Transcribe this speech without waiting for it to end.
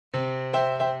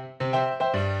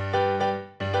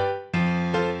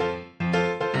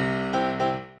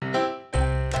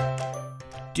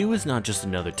Do is not just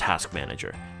another task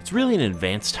manager, it's really an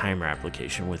advanced timer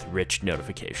application with rich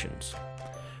notifications.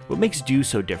 What makes Do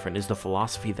so different is the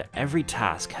philosophy that every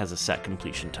task has a set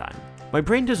completion time. My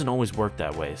brain doesn't always work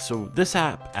that way, so this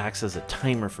app acts as a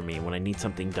timer for me when I need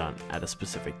something done at a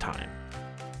specific time.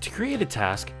 To create a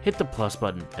task, hit the plus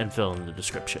button and fill in the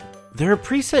description. There are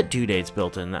preset due dates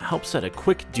built in that help set a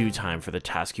quick due time for the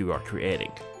task you are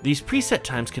creating. These preset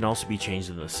times can also be changed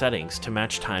in the settings to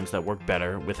match times that work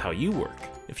better with how you work.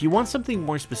 If you want something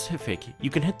more specific, you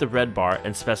can hit the red bar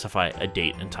and specify a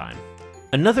date and time.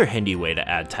 Another handy way to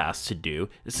add tasks to Do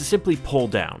is to simply pull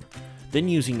down. Then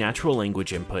using natural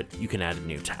language input, you can add a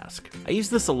new task. I use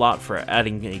this a lot for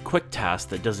adding a quick task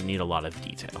that doesn't need a lot of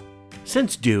detail.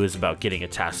 Since Do is about getting a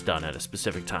task done at a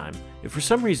specific time, if for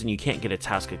some reason you can't get a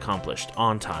task accomplished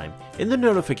on time, in the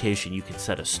notification you can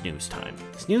set a snooze time.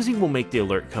 Snoozing will make the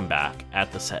alert come back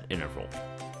at the set interval.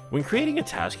 When creating a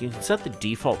task, you can set the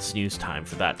default snooze time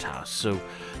for that task, so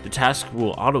the task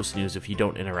will auto-snooze if you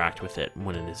don't interact with it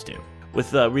when it is due. With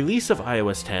the release of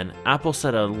iOS 10, Apple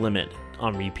set a limit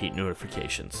on repeat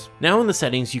notifications. Now in the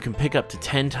settings, you can pick up to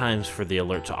 10 times for the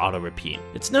alert to auto-repeat.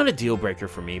 It's not a deal breaker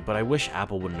for me, but I wish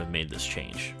Apple wouldn't have made this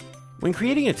change. When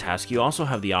creating a task, you also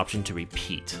have the option to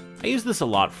repeat. I use this a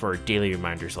lot for daily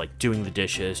reminders like doing the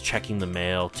dishes, checking the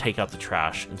mail, take out the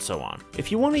trash, and so on.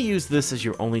 If you want to use this as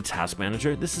your only task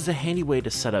manager, this is a handy way to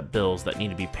set up bills that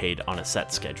need to be paid on a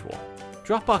set schedule.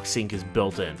 Dropbox Sync is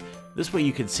built in. This way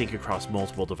you can sync across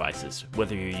multiple devices,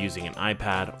 whether you're using an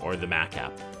iPad or the Mac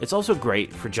app. It's also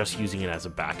great for just using it as a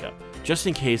backup, just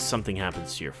in case something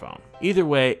happens to your phone. Either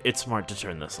way, it's smart to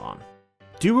turn this on.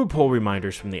 Do will pull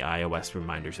reminders from the iOS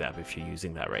Reminders app if you're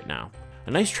using that right now.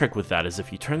 A nice trick with that is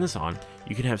if you turn this on,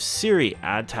 you can have Siri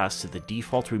add tasks to the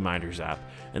default Reminders app,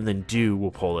 and then Do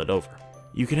will pull it over.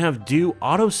 You can have Do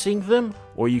auto-sync them,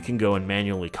 or you can go and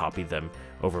manually copy them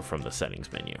over from the settings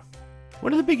menu.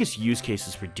 One of the biggest use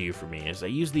cases for Do for me is I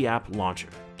use the app launcher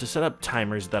to set up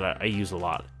timers that I use a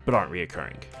lot, but aren't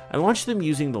reoccurring. I launch them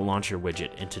using the launcher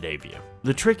widget in Today View.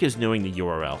 The trick is knowing the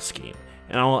URL scheme,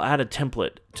 and I will add a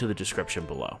template to the description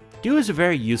below. Do is a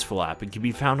very useful app and can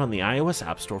be found on the iOS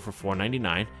App Store for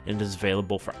 $4.99 and is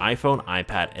available for iPhone,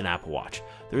 iPad, and Apple Watch.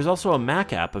 There is also a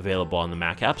Mac app available on the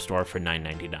Mac App Store for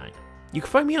 $9.99. You can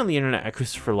find me on the internet at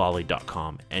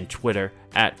ChristopherLawley.com and Twitter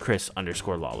at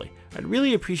Chris_Lawley. I'd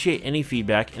really appreciate any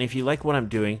feedback, and if you like what I'm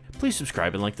doing, please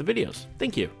subscribe and like the videos.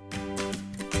 Thank you.